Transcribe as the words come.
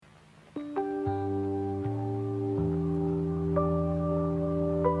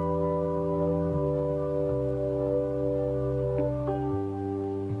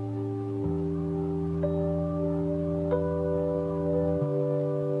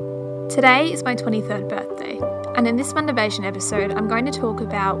Today is my 23rd birthday, and in this Motivation episode, I'm going to talk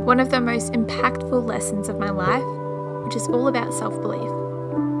about one of the most impactful lessons of my life, which is all about self-belief.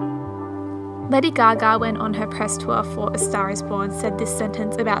 Lady Gaga, when on her press tour for A Star Is Born, said this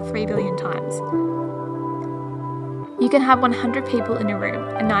sentence about 3 billion times. You can have 100 people in a room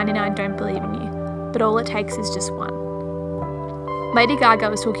and 99 don't believe in you, but all it takes is just one. Lady Gaga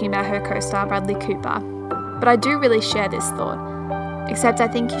was talking about her co-star Bradley Cooper, but I do really share this thought. Except I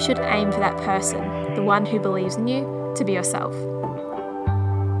think you should aim for that person, the one who believes in you, to be yourself.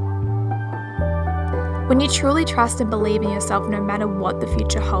 When you truly trust and believe in yourself no matter what the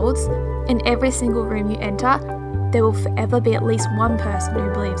future holds, in every single room you enter, there will forever be at least one person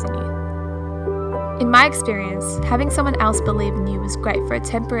who believes in you. In my experience, having someone else believe in you is great for a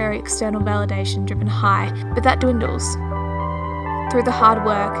temporary external validation-driven high, but that dwindles. Through the hard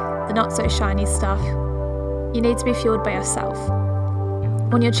work, the not-so-shiny stuff, you need to be fueled by yourself.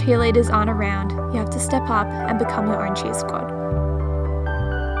 When your cheerleaders aren't around, you have to step up and become your own cheer squad.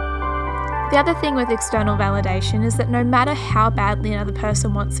 The other thing with external validation is that no matter how badly another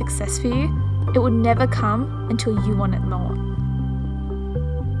person wants success for you, it will never come until you want it more.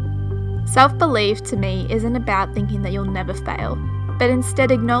 Self-belief to me isn't about thinking that you'll never fail, but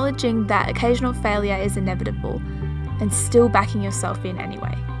instead acknowledging that occasional failure is inevitable and still backing yourself in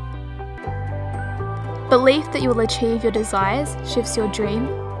anyway. Belief that you will achieve your desires shifts your dream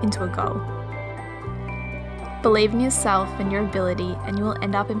into a goal. Believe in yourself and your ability, and you will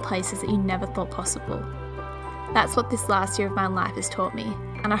end up in places that you never thought possible. That's what this last year of my life has taught me,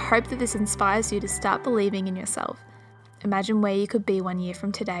 and I hope that this inspires you to start believing in yourself. Imagine where you could be 1 year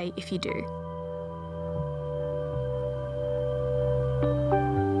from today if you do.